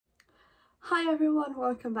Hi everyone,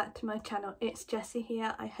 welcome back to my channel. It's Jessie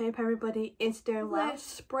here. I hope everybody is doing well. This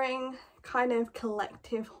spring kind of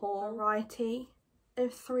collective haul variety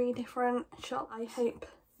of 3 different shops. I hope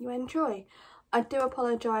you enjoy. I do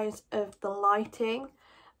apologise of the lighting.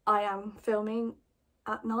 I am filming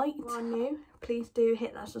at night. If you are new, please do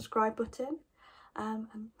hit that subscribe button and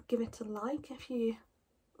give it a like if you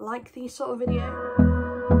like these sort of videos.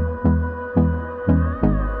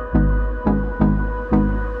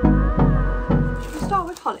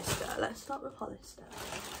 Hollister. Let's start with Hollister.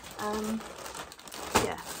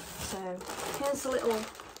 Yeah, so here's a little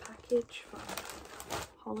package from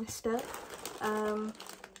Hollister.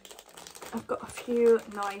 I've got a few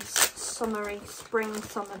nice summery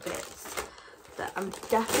summer bits that I'm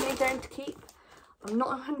definitely going to keep. I'm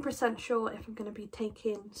not 100% sure if I'm going to be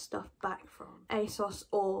taking stuff back from Asos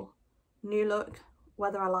or New Look.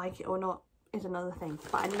 Whether I like it or not is another thing,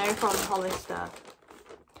 but I know from Hollister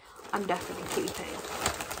I'm definitely keeping.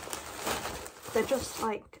 They're just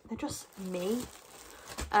me.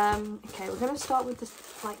 Okay, we're gonna start with this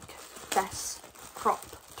best crop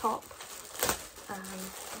top.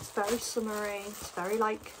 It's very summery. It's very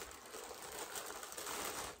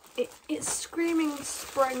it's screaming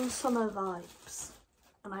spring summer vibes,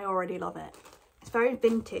 and I already love it. It's very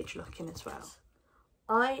vintage looking as well.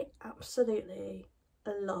 I absolutely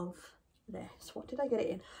love this. What did I get it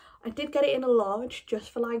in? I did get it in a large just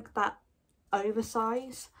for that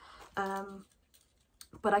oversize.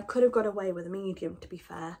 But I could have got away with a medium, to be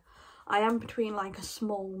fair. I am between a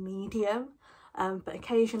small medium, but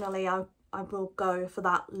occasionally I will go for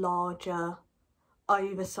that larger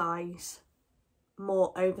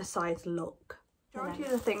more oversized look. Majority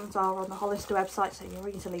of the things are on the Hollister website, so you're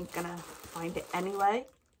easily gonna find it anyway.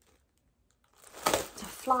 It's a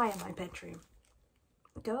fly in my bedroom.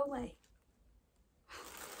 Go away.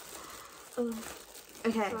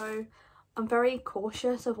 Okay, so I'm very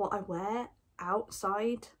cautious of what I wear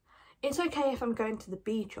outside. It's okay if I'm going to the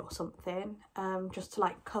beach or something, just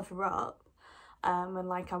to cover up, and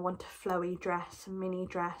I want a flowy dress, a mini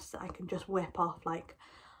dress that I can just whip off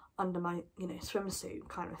under my swimsuit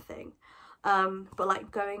kind of thing.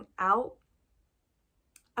 But going out,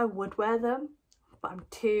 I would wear them, but I'm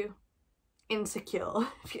too insecure,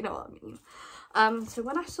 if you know what I mean. So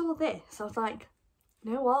when I saw this, I was like,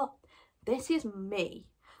 you know what, this is me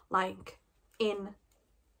in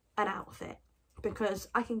an outfit, because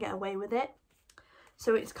I can get away with it.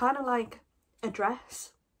 So it's kind of like a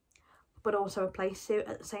dress but also a play suit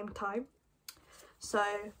at the same time. So,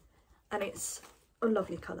 and it's a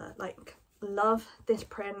lovely colour, love this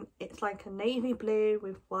print. It's a navy blue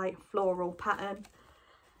with white floral pattern.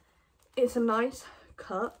 It's a nice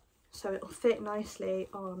cut, so it'll fit nicely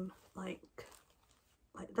on like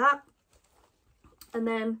that. And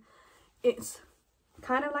then it's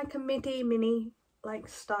kind of like a mini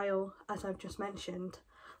style, as I've just mentioned,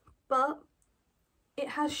 but it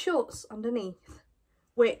has shorts underneath,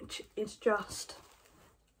 which is just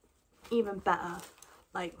even better.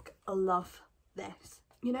 I love this.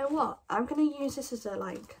 You know what, I'm gonna use this as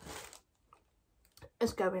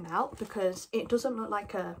as going out, because it doesn't look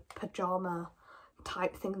like a pajama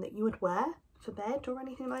type thing that you would wear for bed or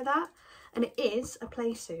anything like that, and it is a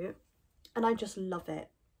play suit, and I just love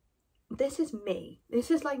it. This is me.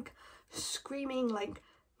 This is screaming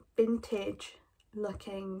vintage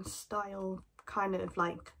looking style kind of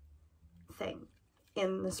thing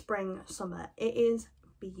in the spring summer. It is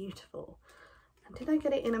beautiful. And did I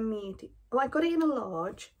get it in a medium? Oh, I got it in a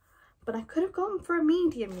large, but I could have gone for a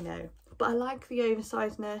medium, you know. But I like the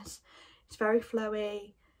oversizedness. It's very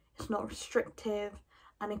flowy, it's not restrictive,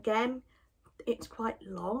 and again, it's quite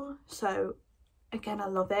long, so again, I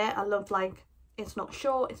love it. I love it's not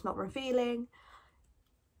short, it's not revealing,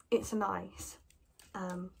 it's nice.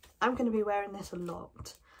 I'm going to be wearing this a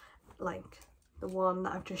lot, the one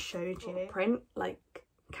that I've just showed you. Print,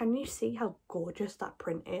 can you see how gorgeous that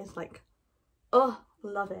print is? Oh,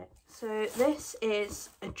 love it. So this is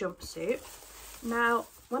a jumpsuit. Now,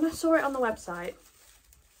 when I saw it on the website,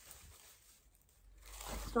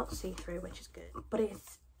 it's not see-through, which is good, but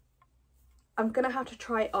I'm going to have to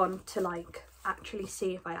try it on to actually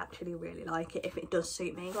see if I actually really like it, if it does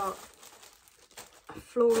suit me. Got a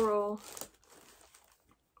floral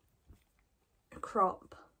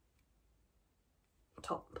crop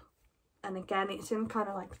top, and again it's in kind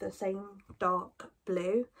of the same dark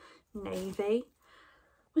blue navy,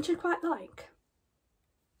 which I quite like.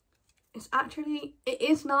 It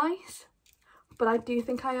is nice, but I do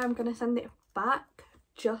think I am going to send it back,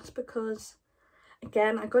 just because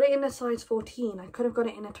again I got it in a size 14. I could have got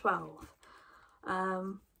it in a 12.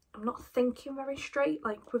 I'm not thinking very straight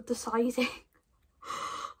with the sizing.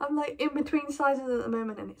 I'm like in between sizes at the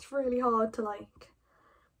moment and it's really hard to like,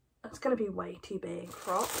 it's going to be way too big.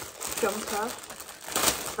 Crop jumper,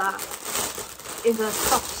 that is a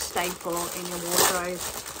tough staple in your wardrobe.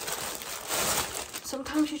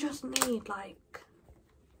 Sometimes you just need like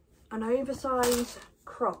an oversized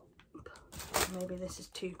crop. Maybe this is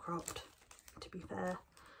too cropped, to be fair.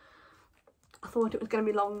 I thought it was going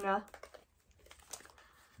to be longer.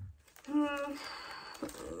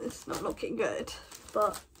 It's not looking good,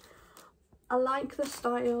 but I like the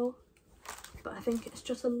style, but I think it's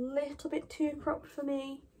just a little bit too cropped for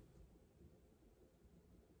me.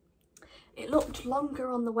 It looked longer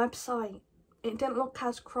on the website. It didn't look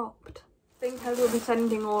as cropped. I think I will be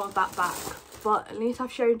sending all of that back, but at least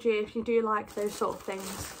I've showed you, if you do like those sort of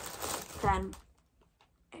things, then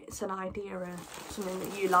it's an idea of something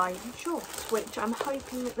that you like in shorts, which I'm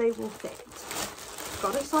hoping that they will fit.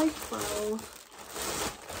 Got a size 12,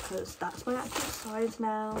 because that's my actual size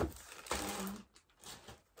now.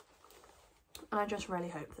 And I just really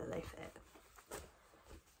hope that they fit.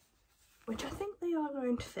 Which I think they are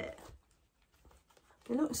going to fit.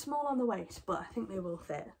 They look small on the waist, but I think they will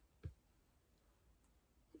fit.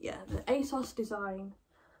 Yeah, the Asos design,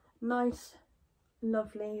 nice,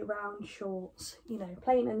 lovely round shorts, you know,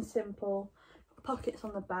 plain and simple, pockets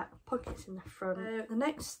on the back, pockets in the front. The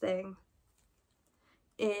next thing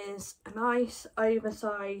is a nice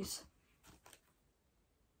oversized,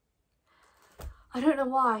 I don't know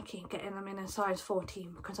why I keep getting them in a size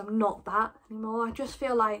 14 because I'm not that anymore. I just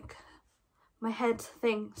feel like my head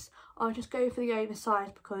thinks I'll just go for the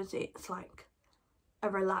oversized because it's like a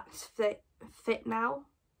relaxed fit now,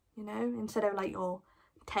 you know, instead of like your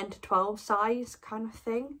 10 to 12 size kind of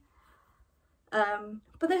thing.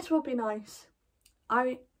 But this will be nice.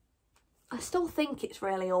 I still think it's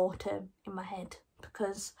really autumn in my head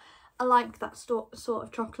because I like that sort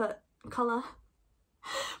of chocolate colour.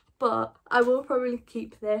 But I will probably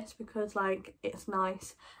keep this because like it's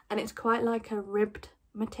nice and it's quite like a ribbed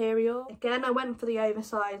material. Again, I went for the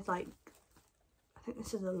oversized, like I think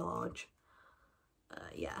this is a large.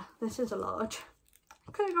 Yeah, this is a large.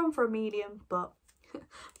 I could have gone for a medium, but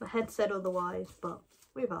my head said otherwise, but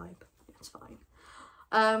we vibe, it's fine.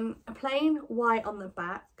 A plain white on the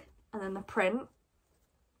back and then the print.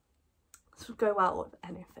 This would go out with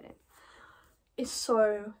anything. It's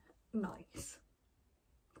so nice.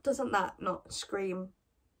 Doesn't that not scream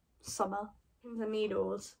summer? The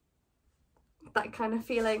needles, that kind of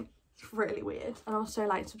feeling, it's really weird. And also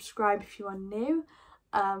like subscribe if you are new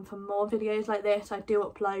for more videos like this. I do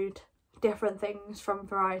upload different things from a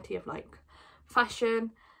variety of like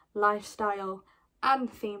fashion, lifestyle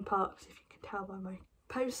and theme parks, if you can tell by my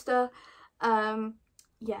poster.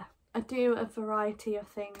 Yeah, I do a variety of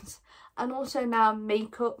things and also now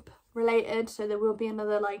makeup related, so there will be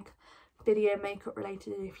another like video makeup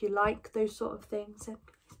related. If you like those sort of things, then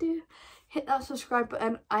please do hit that subscribe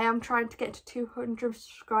button. I am trying to get to 200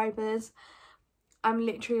 subscribers. I'm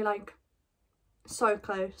literally like so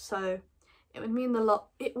close, so it would mean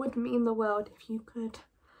the world if you could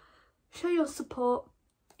show your support.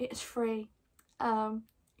 It's free.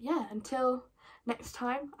 Yeah, until next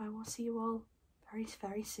time, I will see you all very,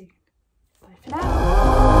 very soon. Bye for now.